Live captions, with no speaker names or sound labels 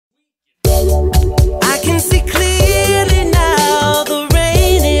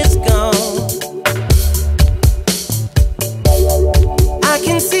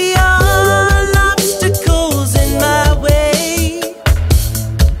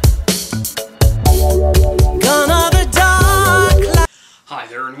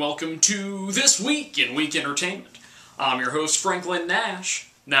and welcome to This Week in Week Entertainment. I'm your host, Franklin Nash.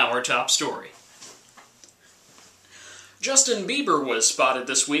 Now our top story. Justin Bieber was spotted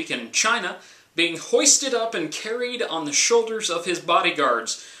this week in China being hoisted up and carried on the shoulders of his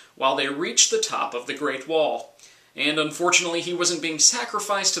bodyguards while they reached the top of the Great Wall. And unfortunately, he wasn't being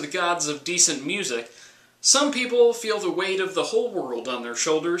sacrificed to the gods of decent music. Some people feel the weight of the whole world on their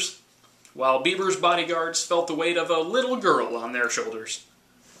shoulders, while Bieber's bodyguards felt the weight of a little girl on their shoulders.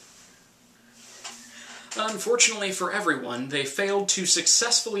 Unfortunately for everyone, they failed to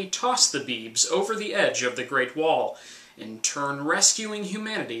successfully toss the Biebs over the edge of the Great Wall, in turn rescuing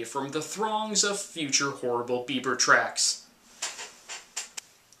humanity from the throngs of future horrible Bieber tracks.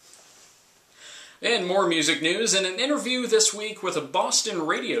 And more music news. In an interview this week with a Boston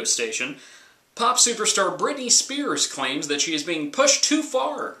radio station, pop superstar Britney Spears claims that she is being pushed too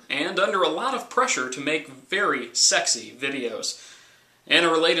far and under a lot of pressure to make very sexy videos. In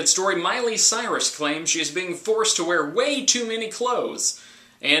a related story, Miley Cyrus claims she is being forced to wear way too many clothes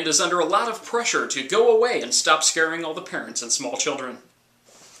and is under a lot of pressure to go away and stop scaring all the parents and small children.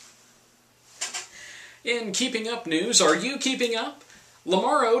 In Keeping Up news, are you keeping up?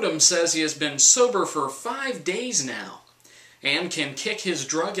 Lamar Odom says he has been sober for 5 days now and can kick his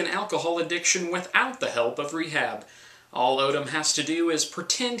drug and alcohol addiction without the help of rehab. All Odom has to do is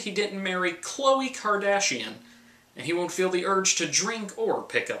pretend he didn't marry Khloe Kardashian, and he won't feel the urge to drink or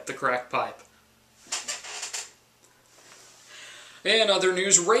pick up the crack pipe. In other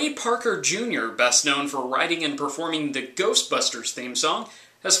news, Ray Parker Jr., best known for writing and performing the Ghostbusters theme song,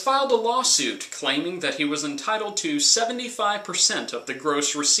 has filed a lawsuit claiming that he was entitled to 75% of the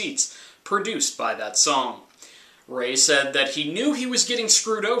gross receipts produced by that song. Ray said that he knew he was getting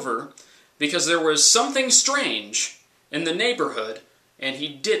screwed over because there was something strange in the neighborhood and he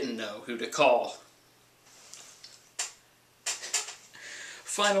didn't know who to call.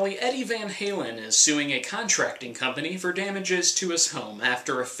 Finally, Eddie Van Halen is suing a contracting company for damages to his home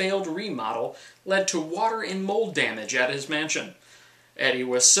after a failed remodel led to water and mold damage at his mansion. Eddie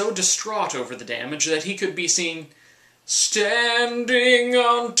was so distraught over the damage that he could be seen standing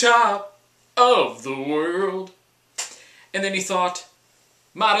on top of the world. And then he thought,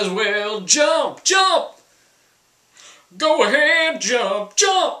 might as well jump, jump! Go ahead, jump,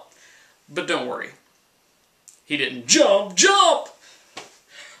 jump! But don't worry, he didn't jump, jump!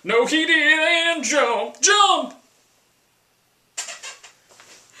 No, he didn't jump, jump!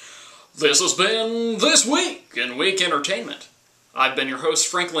 This has been This Week in Week Entertainment. I've been your host,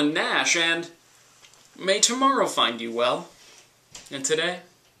 Franklin Nash, and may tomorrow find you well, and today,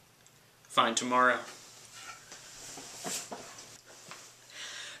 find tomorrow.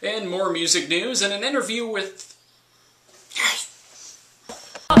 And more music news. In an interview with